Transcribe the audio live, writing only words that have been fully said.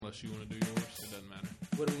unless you want to do yours. It doesn't matter.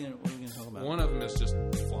 What are we gonna talk about? One of them is just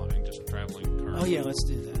flying, just traveling currently. Oh yeah, let's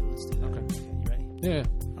do that. Okay. You ready? Yeah.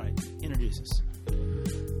 All right. Introduce us.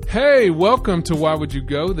 Hey, welcome to Why Would You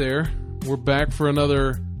Go There? We're back for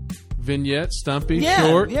another Vignette, Stumpy,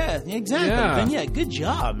 short. Yeah, exactly. Yeah. Vignette. Good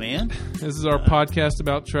job, man. This is our podcast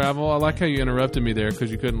about travel. I like how you interrupted me there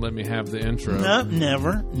because you couldn't let me have the intro. No,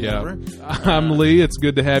 never. Yeah. Never. I'm Lee. It's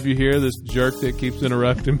good to have you here. This jerk that keeps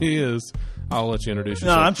interrupting me is... I'll let you introduce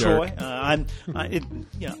yourself. No, I'm jerk.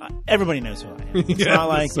 Troy. Everybody knows who I am. It's Yeah, not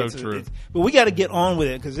like so true. But we got to get on with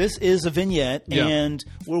it because this is a vignette, Yeah. and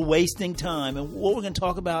we're wasting time. And what we're going to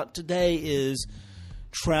talk about today is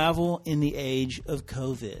travel in the age of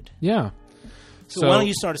COVID. Yeah. So why don't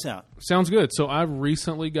you start us out? Sounds good. So I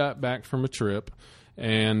recently got back from a trip,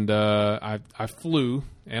 and I flew,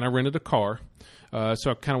 and I rented a car.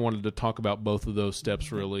 So I kind of wanted to talk about both of those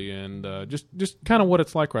steps, really, and just kind of what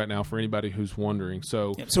it's like right now for anybody who's wondering.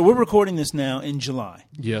 So, So we're recording this now in July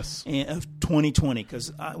yes, of 2020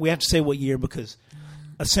 because we have to say what year because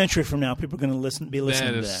a century from now people are going to be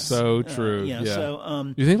listening that to is this. so true. Yeah.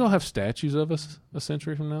 So you think they'll have statues of us a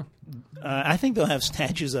century from now? I think they'll have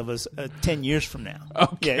statues of us 10 years from now.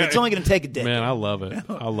 Okay. Yeah, it's only going to take a decade. Man, I love it.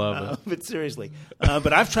 I love it. But seriously.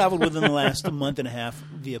 But I've traveled within the last month and a half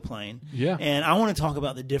via plane. Yeah. And I want to talk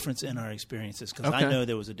about the difference in our experiences because I Okay. know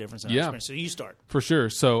there was a difference in our experience. So you start. For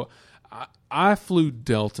sure. So I flew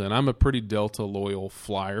Delta, and I'm a pretty Delta loyal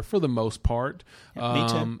flyer for the most part. Yeah, me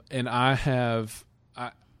too. And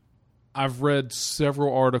I've read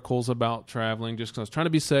several articles about traveling just because I was trying to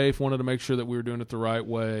be safe, wanted to make sure that we were doing it the right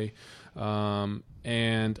way.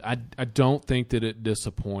 And I don't think that it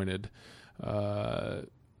disappointed.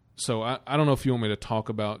 So I don't know if you want me to talk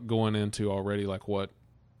about going into already like what.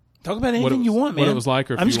 Talk about anything you want, man. What it was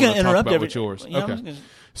like, or if I'm you just want going to to talk interrupt about what's yours. Yeah, okay.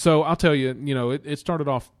 So I'll tell you, it started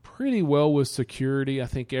off pretty well with security. I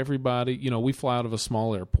think everybody, we fly out of a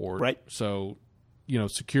small airport. Right. So,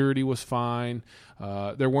 security was fine.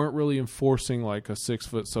 They weren't really enforcing like a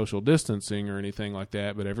 6-foot social distancing or anything like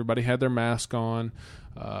that, but everybody had their mask on.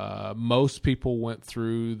 Most people went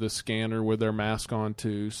through the scanner with their mask on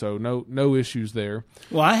too, so no issues there.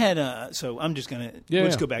 Well, I had so I'm just going to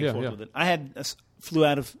let's go back and forth with it. I had flew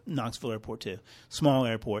out of Knoxville Airport too, small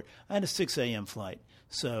airport. I had a 6 a.m. flight,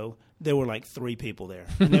 so there were like 3 people there,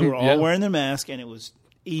 and they were all wearing their mask, and it was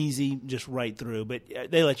easy, just right through. But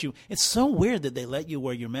they let you. It's so weird that they let you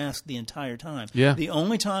wear your mask the entire time. Yeah. The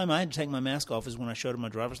only time I had to take my mask off is when I showed them my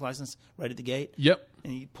driver's license right at the gate. Yep.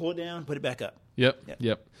 And you pull it down, put it back up.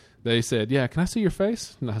 Yep. They said, "Yeah, can I see your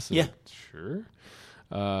face?" And I said, "Yeah, sure."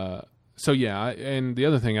 So yeah, and the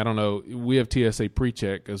other thing, I don't know, we have TSA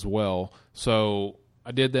pre-check as well. So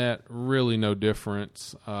I did that. Really, no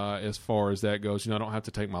difference as far as that goes. I don't have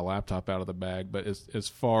to take my laptop out of the bag. But as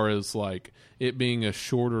far as like it being a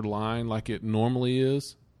shorter line like it normally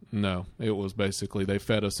is, no, it was basically they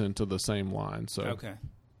fed us into the same line. So okay.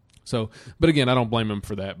 So, but again, I don't blame them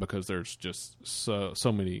for that because there's just so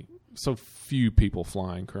few people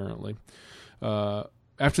flying currently.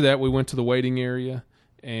 After that, we went to the waiting area.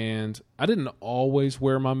 And I didn't always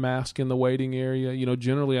wear my mask in the waiting area.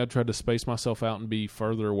 Generally I tried to space myself out and be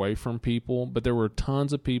further away from people. But there were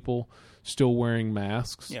tons of people still wearing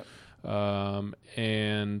masks. Yep.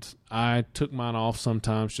 And I took mine off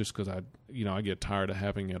sometimes just because I get tired of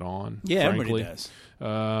having it on. Yeah, frankly. everybody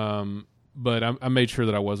does. But I made sure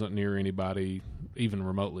that I wasn't near anybody, even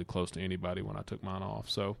remotely close to anybody when I took mine off.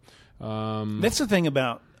 So that's the thing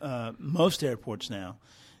about most airports now,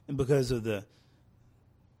 and because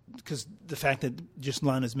the fact that just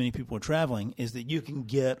not as many people are traveling is that you can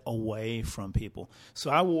get away from people. So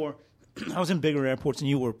I was in bigger airports, and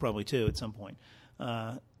you were probably too at some point.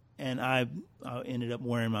 And I ended up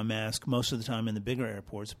wearing my mask most of the time in the bigger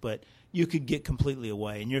airports, but you could get completely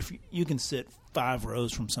away. And you can sit 5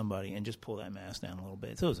 rows from somebody and just pull that mask down a little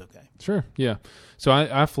bit. So it was okay. Sure, yeah. So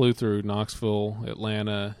I flew through Knoxville,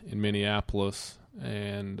 Atlanta, and Minneapolis,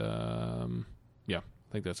 and I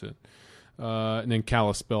think that's it. And then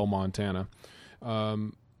Kalispell, Montana.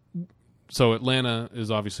 So Atlanta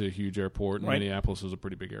is obviously a huge airport, and right. Minneapolis is a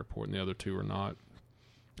pretty big airport, and the other two are not.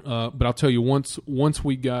 But I'll tell you, once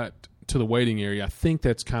we got to the waiting area, I think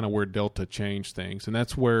that's kind of where Delta changed things, and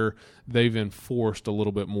that's where they've enforced a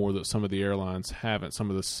little bit more that some of the airlines haven't, some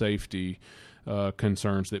of the safety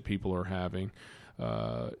concerns that people are having.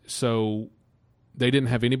 So they didn't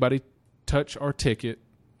have anybody touch our ticket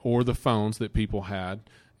or the phones that people had.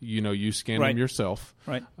 You scan them yourself.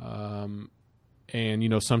 Right.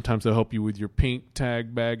 And, sometimes they'll help you with your pink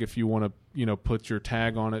tag bag if you want to, put your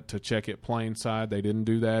tag on it to check it plain side. They didn't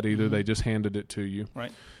do that either. Mm-hmm. They just handed it to you.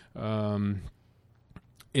 Right.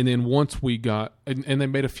 And then once we got, and they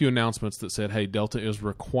made a few announcements that said, hey, Delta is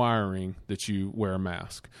requiring that you wear a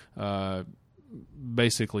mask.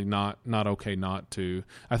 Basically not okay not to.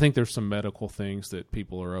 I think there's some medical things that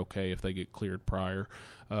people are okay if they get cleared prior.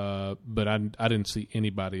 But I didn't see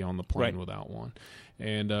anybody on the plane without one.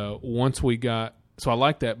 And once we got, so I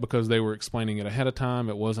like that because they were explaining it ahead of time.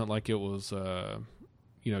 It wasn't like it was,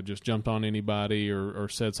 just jumped on anybody or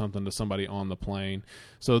said something to somebody on the plane.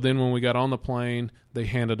 So then when we got on the plane, they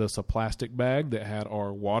handed us a plastic bag that had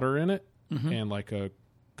our water in it and like a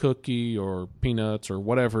cookie or peanuts or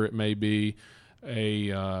whatever it may be,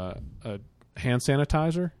 a hand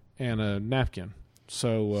sanitizer and a napkin.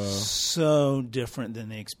 So different than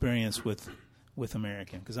the experience with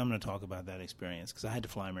American, because I'm going to talk about that experience because I had to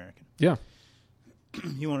fly American. Yeah.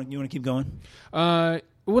 You want to keep going?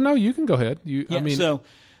 Well, no, you can go ahead.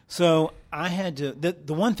 So I had to.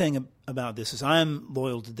 The one thing about this is I'm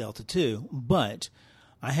loyal to Delta too, but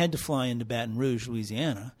I had to fly into Baton Rouge,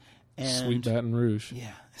 Louisiana. And, sweet Baton Rouge.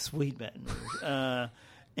 Yeah, sweet Baton Rouge.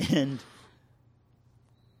 And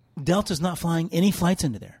Delta's not flying any flights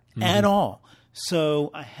into there at all.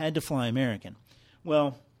 So I had to fly American.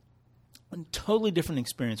 Well, a totally different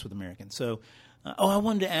experience with American. So, I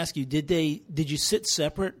wanted to ask you, did you sit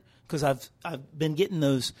separate? Because I've been getting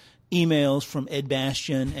those emails from Ed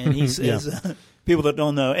Bastian, and he says, people that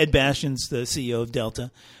don't know, Ed Bastian's the CEO of Delta.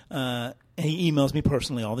 And he emails me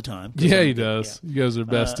personally all the time. Yeah, he does. Yeah. You guys are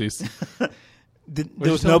besties.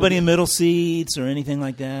 There was nobody in middle seats or anything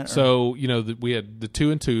like that? So, we had the 2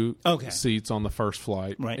 and 2 seats on the first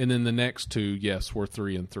flight. Right. And then the next 2, yes, were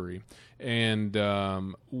 3 and 3.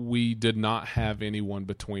 And we did not have anyone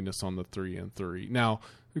between us on the 3 and 3. Now,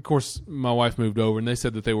 of course, my wife moved over, and they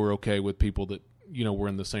said that they were okay with people that, were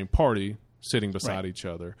in the same party sitting beside each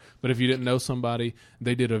other. But if you didn't know somebody,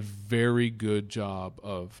 they did a very good job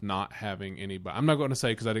of not having anybody. I'm not going to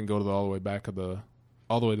say because I didn't go to all the way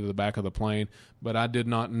to the back of the plane, but I did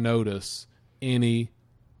not notice any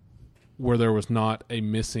where there was not a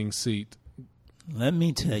missing seat. Let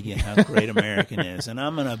me tell you how great American is. And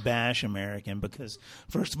I'm going to bash American because,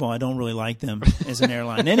 first of all, I don't really like them as an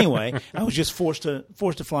airline anyway. I was just forced to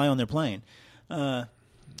fly on their plane.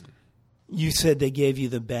 You said they gave you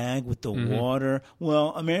the bag with the water.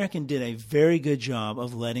 Well, American did a very good job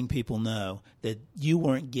of letting people know that you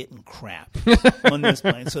weren't getting crap on this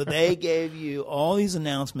plane. So they gave you all these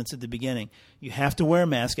announcements at the beginning. You have to wear a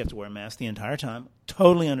mask. You have to wear a mask the entire time.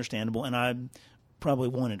 Totally understandable. And I probably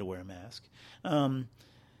wanted to wear a mask.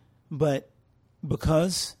 But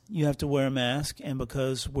because you have to wear a mask and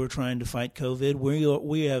because we're trying to fight COVID,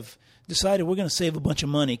 we have decided we're going to save a bunch of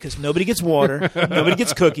money because nobody gets water, nobody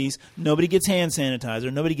gets cookies, nobody gets hand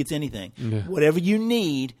sanitizer, nobody gets anything. Yeah. Whatever you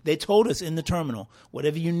need, they told us in the terminal,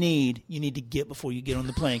 whatever you need to get before you get on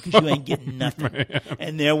the plane because you ain't getting nothing.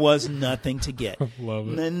 And there was nothing to get. Love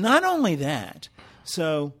it. And not only that,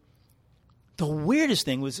 so the weirdest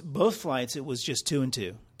thing was both flights, it was just 2 and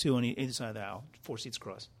 2 on either side of the aisle, 4 seats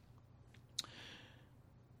across.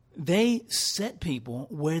 They set people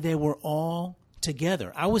where they were all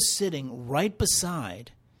together. I was sitting right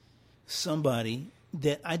beside somebody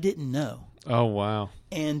that I didn't know. Oh, wow.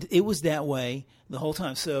 And it was that way the whole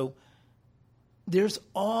time. So there's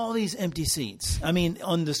all these empty seats. I mean,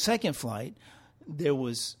 on the second flight, there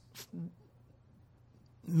was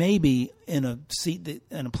maybe in a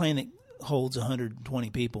plane that holds 120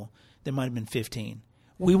 people, there might have been 15.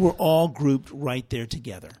 We were all grouped right there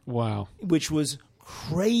together. Wow. Which was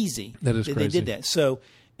crazy. That is crazy. They did that. So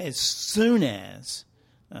as soon as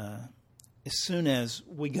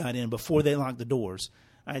we got in, before they locked the doors,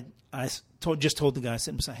 I just told the guy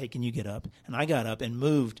sitting beside, hey, can you get up? And I got up and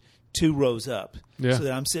moved 2 rows up so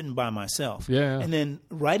that I'm sitting by myself. Yeah. And then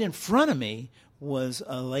right in front of me was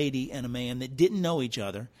a lady and a man that didn't know each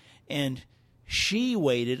other, and she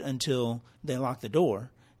waited until they locked the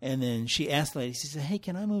door. And then she asked the lady, she said, hey,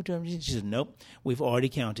 can I move to her? She said, nope, we've already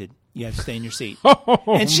counted. You have to stay in your seat.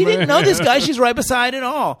 And she didn't know this guy. She's right beside it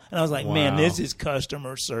all. And I was like, man, this is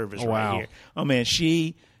customer service right here. Oh, man,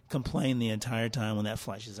 she complained the entire time on that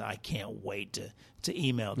flight. She said, I can't wait to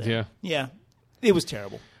email them. Yeah. Yeah, it was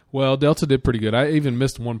terrible. Well, Delta did pretty good. I even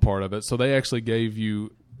missed one part of it. So they actually gave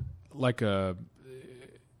you like a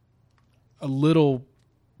little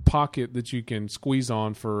pocket that you can squeeze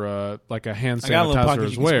on for like a hand sanitizer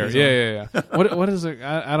as well. Yeah. What is it?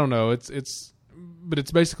 I don't know. But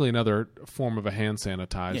it's basically another form of a hand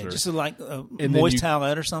sanitizer. Yeah, just like a moist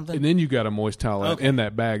towelette or something. And then you got a moist towelette in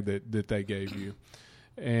that bag that they gave you.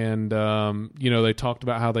 And they talked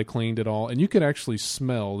about how they cleaned it all, and you could actually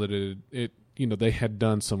smell that it they had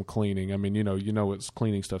done some cleaning. I mean, what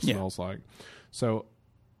cleaning stuff smells like. So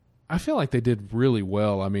I feel like they did really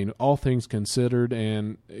well. I mean, all things considered,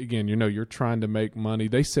 and again, you're trying to make money.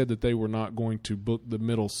 They said that they were not going to book the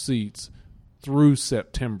middle seats through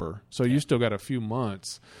September, so you still got a few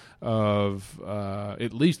months of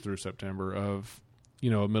at least through September of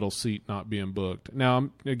a middle seat not being booked. Now,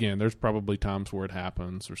 again, there's probably times where it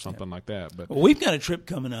happens or something like that. But we've got a trip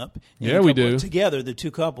coming up. We do together, the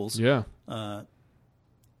two couples. Yeah,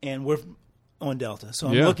 and we're on Delta, so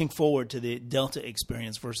I'm looking forward to the Delta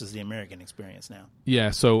experience versus the American experience now.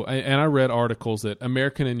 Yeah. So, and I read articles that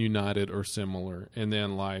American and United are similar, and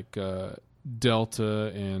then like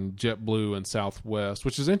Delta and JetBlue and Southwest,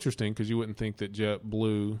 which is interesting because you wouldn't think that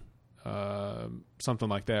JetBlue, something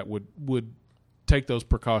like that, would take those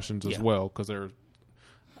precautions as well, because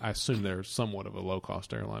I assume they're somewhat of a low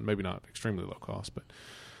cost airline, maybe not extremely low cost, but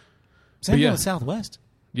same thing with Southwest.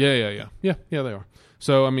 Yeah, they are.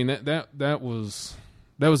 So I mean that was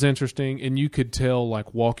interesting, and you could tell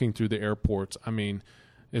like walking through the airports. I mean,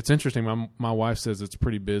 it's interesting. My wife says it's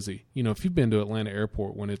pretty busy. If you've been to Atlanta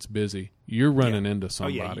Airport when it's busy, you're running into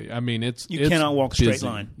somebody. I mean, it's cannot walk a straight busy.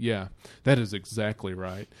 line. Yeah, that is exactly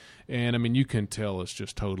right. And I mean, you can tell it's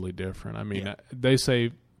just totally different. I mean, they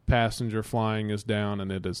say passenger flying is down,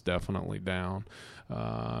 and it is definitely down.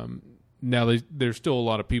 Now, there's still a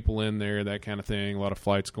lot of people in there, that kind of thing, a lot of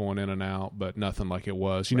flights going in and out, but nothing like it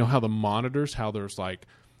was. You know how the monitors, how there's like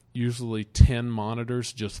usually 10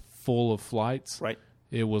 monitors just full of flights? Right.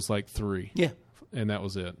 It was like 3. Yeah. And that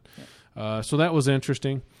was it. Yeah. So that was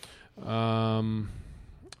interesting. What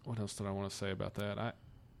else did I want to say about that?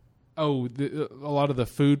 A lot of the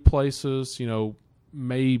food places,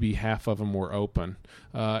 maybe half of them were open,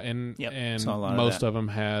 and most of them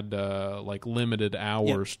had like limited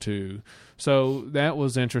hours too. So that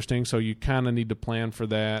was interesting. So you kind of need to plan for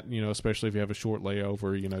that, especially if you have a short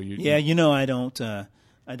layover.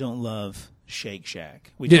 I don't love Shake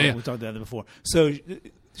Shack. We talked about that before. So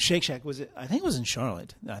Shake Shack I think it was in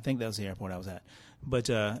Charlotte. I think that was the airport I was at. But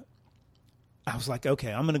I was like,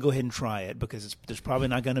 okay, I'm going to go ahead and try it because there's probably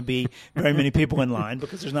not going to be very many people in line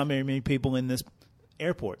because there's not very many people in this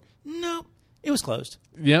airport. No, it was closed.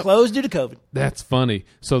 Yep. Closed due to COVID. That's funny.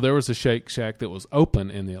 So there was a Shake Shack that was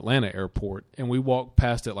open in the Atlanta airport, and we walked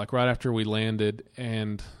past it like right after we landed,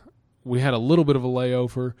 and we had a little bit of a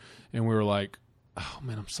layover, and we were like, oh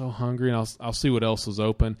man, I'm so hungry, and I'll see what else is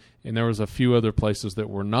open. And there was a few other places that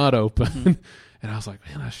were not open. And I was like,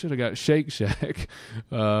 man, I should have got Shake Shack.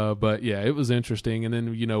 But yeah, it was interesting. And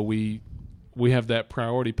then, we have that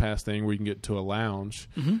priority pass thing where you can get to a lounge,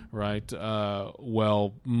 right?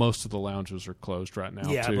 Well, most of the lounges are closed right now,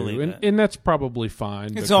 too. I believe that. And that's probably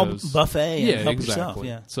fine. It's all buffet and help exactly.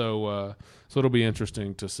 yourself. Yeah. So it'll be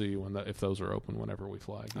interesting to see if those are open whenever we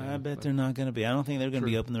fly again. I bet they're not going to be. I don't think they're going to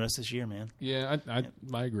be open the rest of this year, man. Yeah,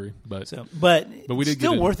 I agree. But we did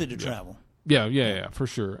still worth it to travel. Yeah, for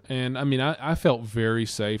sure. And I mean, I felt very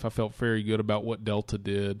safe. I felt very good about what Delta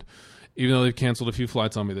did, even though they've canceled a few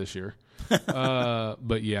flights on me this year.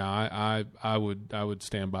 But yeah, I would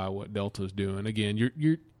stand by what Delta's doing. Again,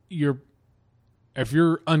 you're if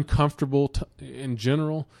you're uncomfortable in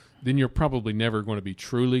general, then you're probably never going to be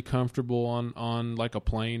truly comfortable on like a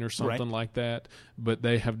plane or something like that. But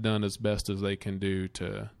they have done as best as they can do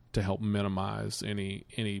to help minimize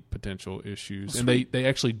any potential issues. And they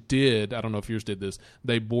actually did, I don't know if yours did this,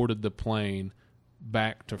 they boarded the plane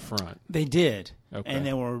back to front. They did. Okay. And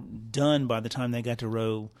they were done by the time they got to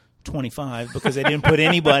row 25 because they didn't put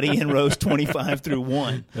anybody in rows 25 through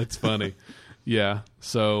 1. That's funny. Yeah.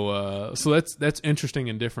 So that's interesting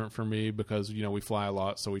and different for me because, we fly a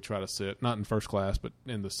lot, so we try to sit, not in first class, but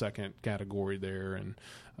in the second category there and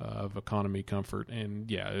of economy comfort.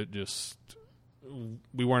 And, yeah, it just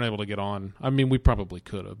we weren't able to get on. I mean, we probably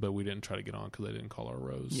could have, but we didn't try to get on because they didn't call our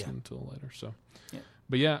rows until later. So,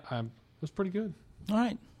 But, yeah, it was pretty good. All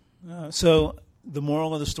right. So the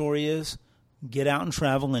moral of the story is get out and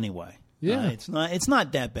travel anyway. Yeah. It's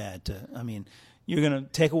not that bad. You're going to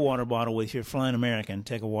take a water bottle with you. If you're flying American,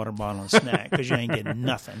 take a water bottle and snack because you ain't getting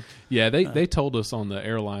nothing. Yeah, they told us on the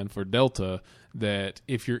airline for Delta that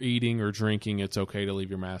if you're eating or drinking, it's okay to leave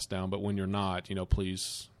your mask down. But when you're not,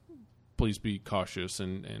 please be cautious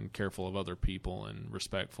and careful of other people and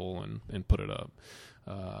respectful and put it up.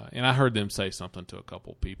 And I heard them say something to a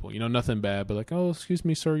couple people, nothing bad, but like, oh, excuse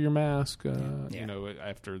me, sir, your mask,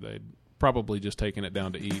 after they'd probably just taken it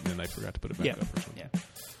down to eat and then they forgot to put it back up or something. Yeah.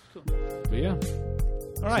 Cool. But yeah.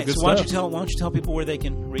 All right. So why don't you tell people where they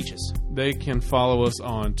can reach us? They can follow us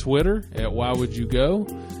on Twitter at Why Would You Go,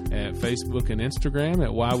 at Facebook and Instagram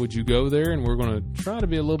at Why Would You Go there, and we're going to try to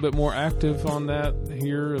be a little bit more active on that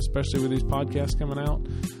here, especially with these podcasts coming out.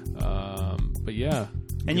 But yeah,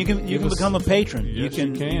 And you can become a patron. Yes,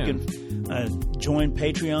 you can join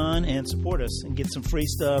Patreon and support us and get some free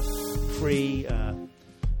stuff. Free.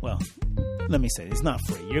 Well, let me say it's not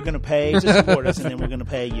free. You're going to pay to support us, and then we're going to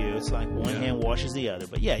pay you. It's like one hand washes the other.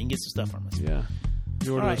 But yeah, you can get some stuff from us. Yeah.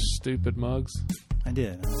 You ordered those stupid mugs? I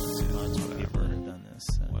did. I ordered some mugs for people that have done this.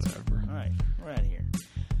 Whatever. All right, we're out of here.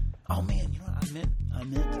 Oh man, you know what I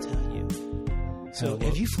meant to tell you. So,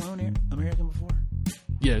 have you flown American before?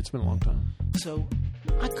 Yeah, it's been a long time. So,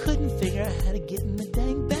 I couldn't figure out how to get in the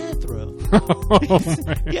dang bathroom.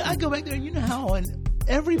 Yeah, I go back there. You know how on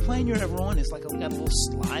every plane you're ever on, it's like got a little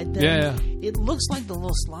slide thing. Yeah. It looks like the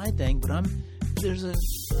little slide thing, but there's the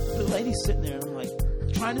lady sitting there. And I'm like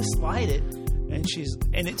trying to slide it, and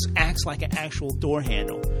it acts like an actual door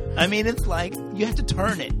handle. I mean, it's like you have to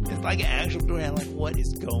turn it. It's like an actual door handle. Like, what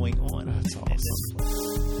is going on? That's awesome.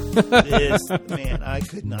 Man, I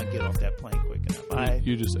could not get off that plane quick enough.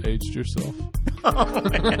 You just aged yourself. Oh,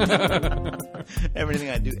 man. Everything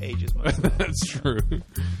I do ages myself. That's true.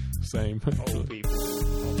 Same. Old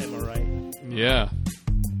people. Am I right? Yeah.